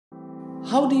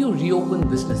How do you reopen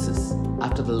businesses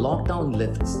after the lockdown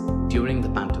lifts during the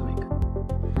pandemic?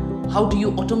 How do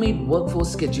you automate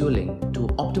workforce scheduling to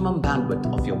optimum bandwidth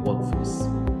of your workforce?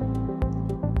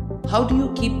 How do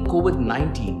you keep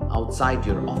COVID-19 outside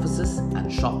your offices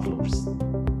and shop floors?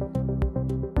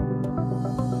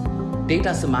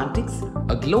 Data Semantics,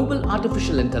 a global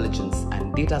artificial intelligence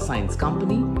and data science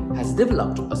company, has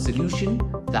developed a solution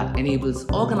that enables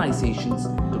organizations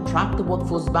to track the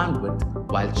workforce bandwidth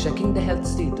while checking the health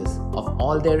status of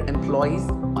all their employees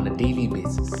on a daily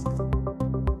basis.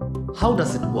 How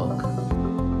does it work?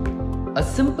 A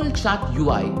simple chat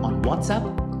UI on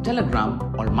WhatsApp, Telegram,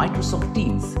 or Microsoft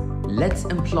Teams lets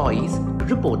employees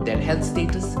report their health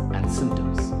status and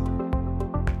symptoms.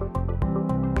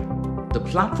 The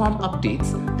platform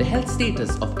updates the health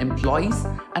status of employees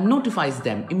and notifies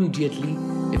them immediately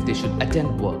if they should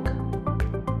attend work.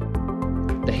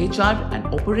 The HR and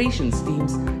operations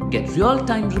teams get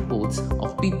real-time reports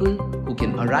of people who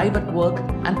can arrive at work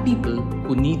and people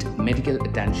who need medical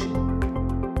attention.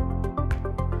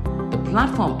 The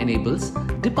platform enables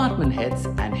department heads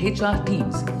and HR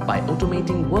teams by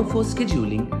automating workforce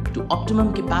scheduling to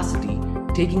optimum capacity,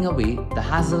 taking away the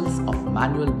hassles of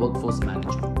manual workforce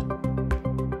management.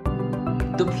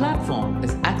 The platform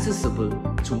is accessible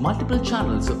through multiple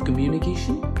channels of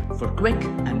communication for quick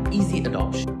and easy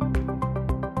adoption.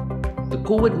 The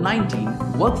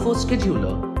COVID-19 Workforce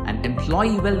Scheduler and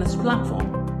Employee Wellness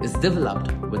Platform is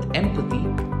developed with empathy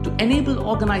to enable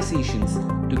organizations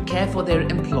to care for their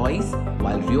employees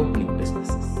while reopening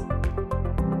businesses.